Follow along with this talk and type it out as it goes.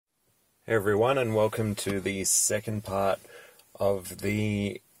Hey everyone, and welcome to the second part of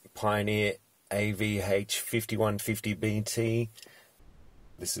the Pioneer AVH-Z5150BT.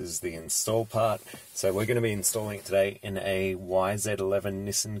 This is the install part. So we're going to be installing it today in a YZ11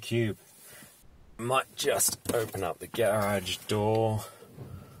 Nissan Cube. Might just open up the garage door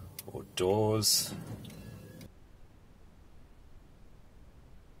or doors.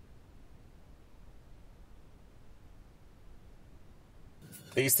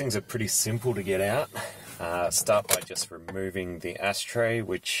 These things are pretty simple to get out. Start by just removing the ashtray,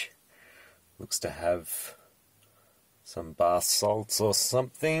 which looks to have some bath salts or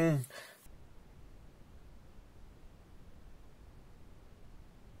something.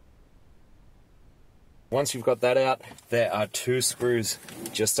 Once you've got that out, there are two screws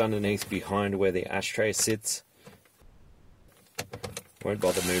just underneath behind where the ashtray sits. Won't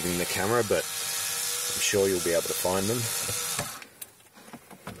bother moving the camera, but I'm sure you'll be able to find them.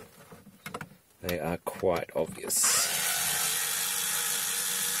 They are quite obvious.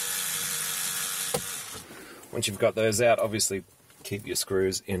 Once you've got those out, obviously keep your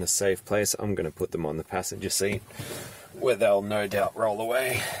screws in a safe place. I'm going to put them on the passenger seat where they'll no doubt roll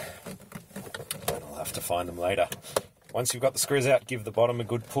away. And I'll have to find them later. Once you've got the screws out, give the bottom a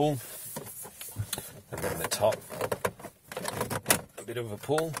good pull. And then the top a bit of a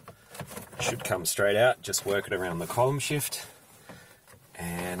pull. Should come straight out. Just work it around the column shift.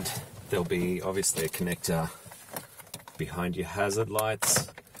 And there'll be obviously a connector behind your hazard lights.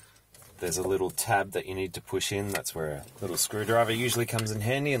 There's a little tab that you need to push in. That's where a little screwdriver usually comes in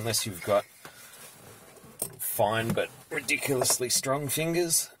handy, unless you've got fine but ridiculously strong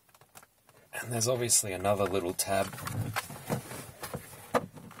fingers. And there's obviously another little tab,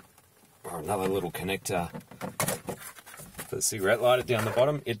 or another little connector for the cigarette lighter down the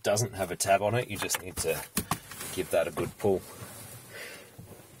bottom. It doesn't have a tab on it, you just need to give that a good pull.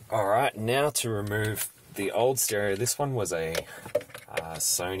 Alright, now to remove the old stereo. This one was a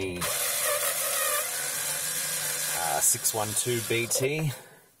Sony 6150BT,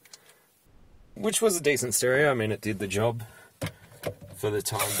 which was a decent stereo. I mean, it did the job for the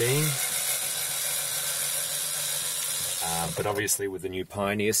time being. But obviously with the new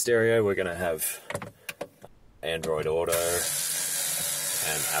Pioneer stereo, we're going to have Android Auto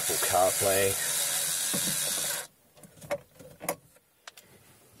and Apple Carplay,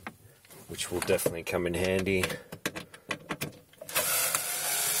 which will definitely come in handy.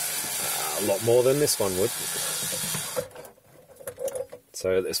 A lot more than this one would.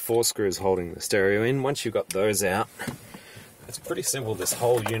 So there's 4 screws holding the stereo in. Once you've got those out, it's pretty simple. This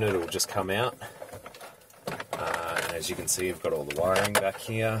whole unit will just come out. And as you can see, you've got all the wiring back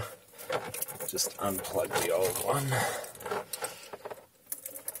here. Just unplug the old one.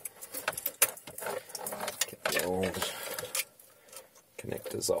 Get the old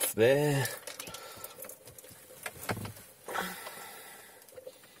connectors off there.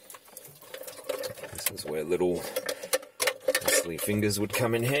 This is where little muscly fingers would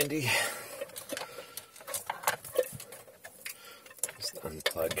come in handy. Just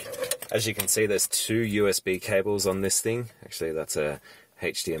unplug. As you can see, there's 2 USB cables on this thing. Actually, that's a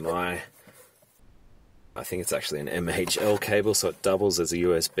HDMI. I think it's actually an MHL cable, so it doubles as a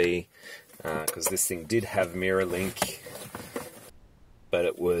USB, because this thing did have mirror link, but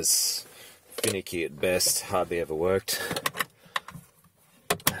it was finicky at best, hardly ever worked.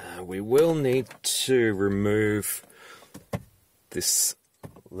 We will need to remove this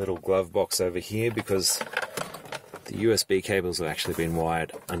little glove box over here, because the USB cables have actually been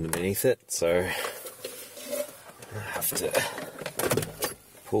wired underneath it, so I have to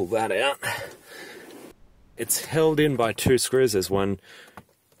pull that out. It's held in by 2 screws. There's one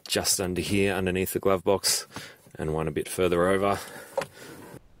just under here underneath the glove box and one a bit further over.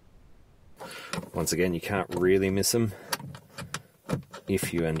 Once again, you can't really miss them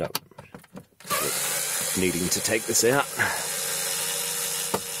if you end up needing to take this out.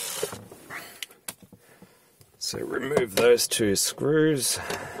 So remove those 2 screws.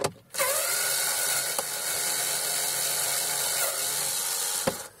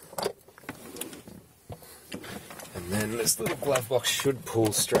 And then this little glove box should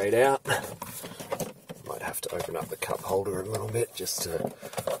pull straight out. Might have to open up the cup holder a little bit just to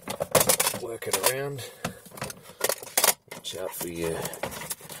work it around. Watch out for your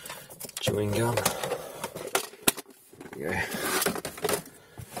chewing gum. There we go.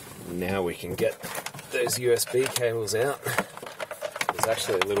 Now we can get those USB cables out. There's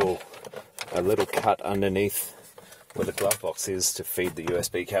actually a little cut underneath where the glove box is to feed the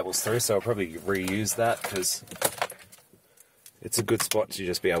USB cables through, so I'll probably reuse that, because it's a good spot to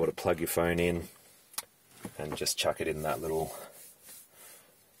just be able to plug your phone in and just chuck it in that little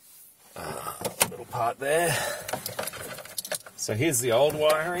little part there. So here's the old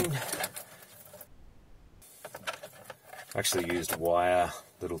wiring. Actually used wire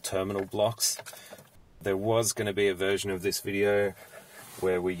little terminal blocks. There was going to be a version of this video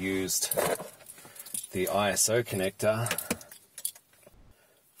where we used the ISO connector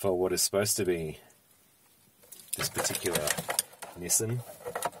for what is supposed to be this particular Nissan.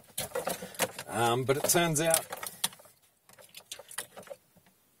 But it turns out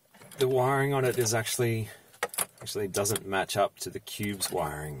the wiring on it is actually doesn't match up to the Cube's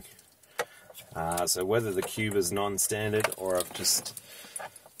wiring. So whether the Cube is non-standard or I've just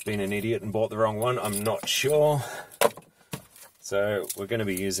been an idiot and bought the wrong one, I'm not sure. So we're going to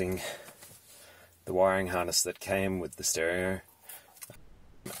be using the wiring harness that came with the stereo,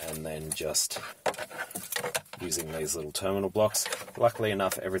 and then just using these little terminal blocks. Luckily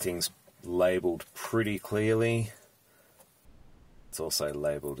enough, everything's labelled pretty clearly. It's also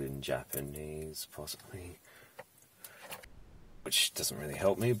labelled in Japanese, possibly, which doesn't really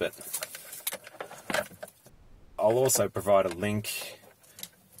help me, but I'll also provide a link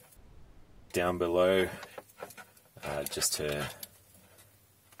down below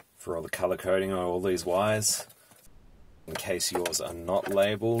for all the colour coding on all these wires, in case yours are not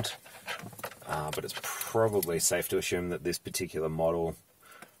labelled. But it's probably safe to assume that this particular model,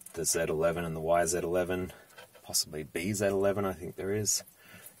 the Z11 and the YZ11, possibly BZ11 I think there is,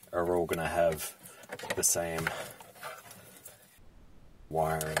 are all going to have the same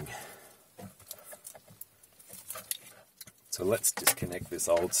wiring. So let's disconnect this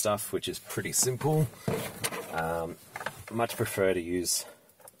old stuff, which is pretty simple. Much prefer to use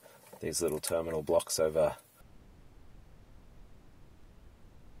these little terminal blocks over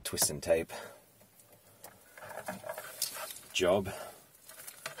twist and tape job.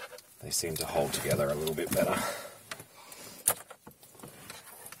 They seem to hold together a little bit better.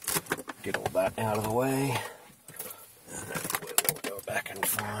 Get all that out of the way. And we'll go back and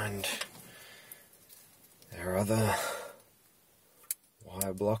find our other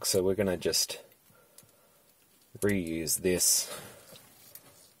wire block. So we're going to just reuse this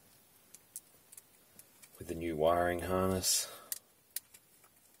with the new wiring harness.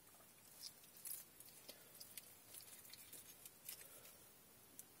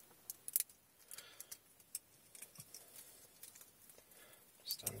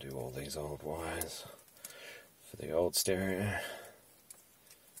 Just undo all these old wires for the old stereo.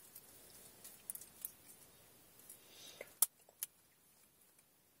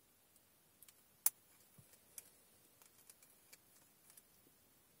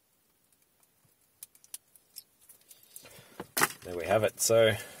 There we have it.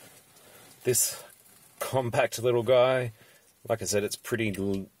 So this compact little guy, like I said, it's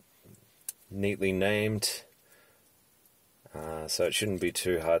pretty neatly named, so it shouldn't be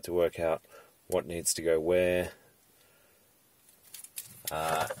too hard to work out what needs to go where,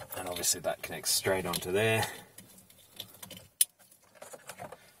 and obviously that connects straight onto there.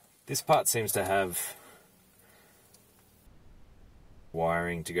 This part seems to have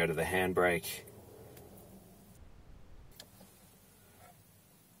wiring to go to the handbrake,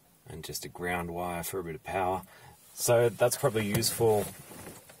 and just a ground wire for a bit of power. So that's probably useful,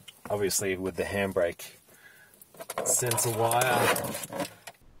 obviously, with the handbrake sensor wire.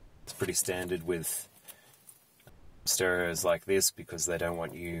 It's pretty standard with stereos like this because they don't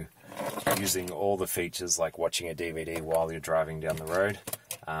want you using all the features like watching a DVD while you're driving down the road.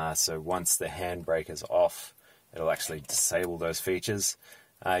 So once the handbrake is off, it'll actually disable those features.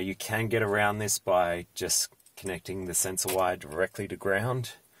 You can get around this by just connecting the sensor wire directly to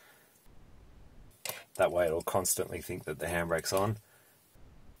ground. That way it'll constantly think that the handbrake's on.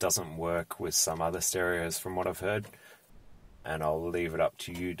 Doesn't work with some other stereos from what I've heard, and I'll leave it up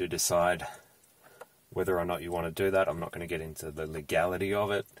to you to decide whether or not you want to do that. I'm not going to get into the legality of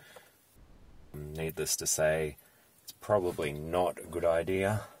it. Needless to say, it's probably not a good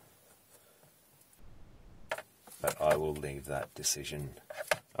idea, but I will leave that decision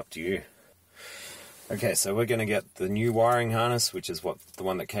up to you. Okay, so we're going to get the new wiring harness, which is the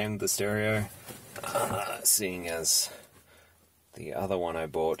one that came with the stereo, seeing as the other one I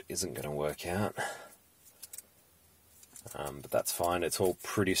bought isn't going to work out. But that's fine, it's all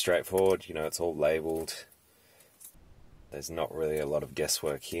pretty straightforward, you know, it's all labelled. There's not really a lot of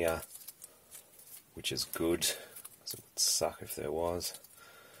guesswork here, which is good, because it would suck if there was.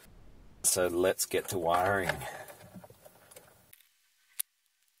 So let's get to wiring.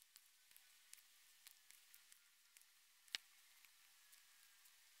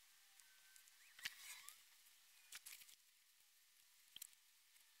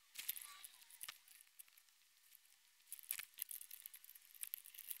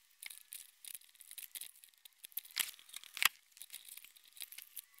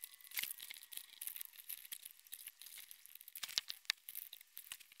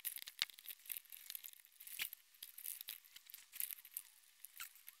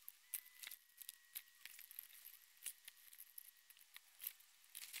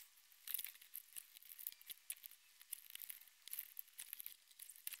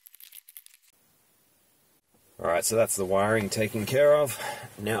 Alright, so that's the wiring taken care of.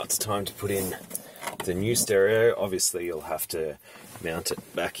 Now it's time to put in the new stereo. Obviously you'll have to mount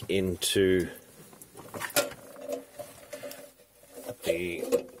it back into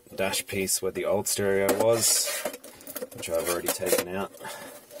the dash piece where the old stereo was, which I've already taken out.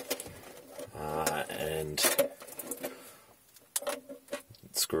 And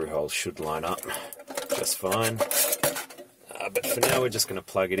screw holes should line up just fine. But for now we're just going to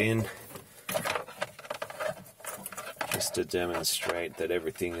plug it in, just to demonstrate that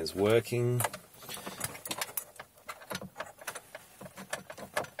everything is working.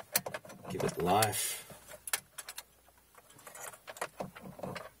 Give it life.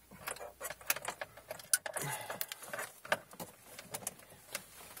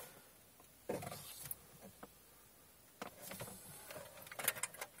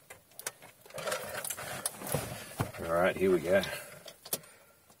 Alright, here we go.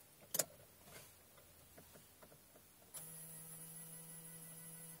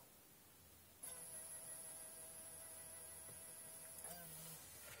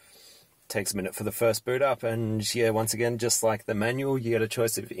 Takes a minute for the first boot up, and yeah, once again, just like the manual, you get a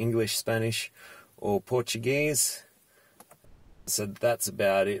choice of English, Spanish or Portuguese. So that's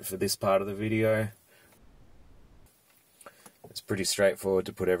about it for this part of the video. It's pretty straightforward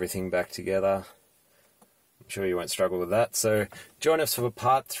to put everything back together. I'm sure you won't struggle with that. So join us for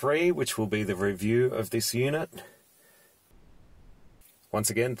part 3, which will be the review of this unit. Once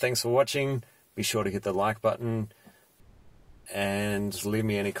again, thanks for watching. Be sure to hit the like button and leave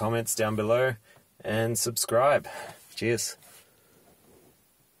me any comments down below and subscribe. Cheers.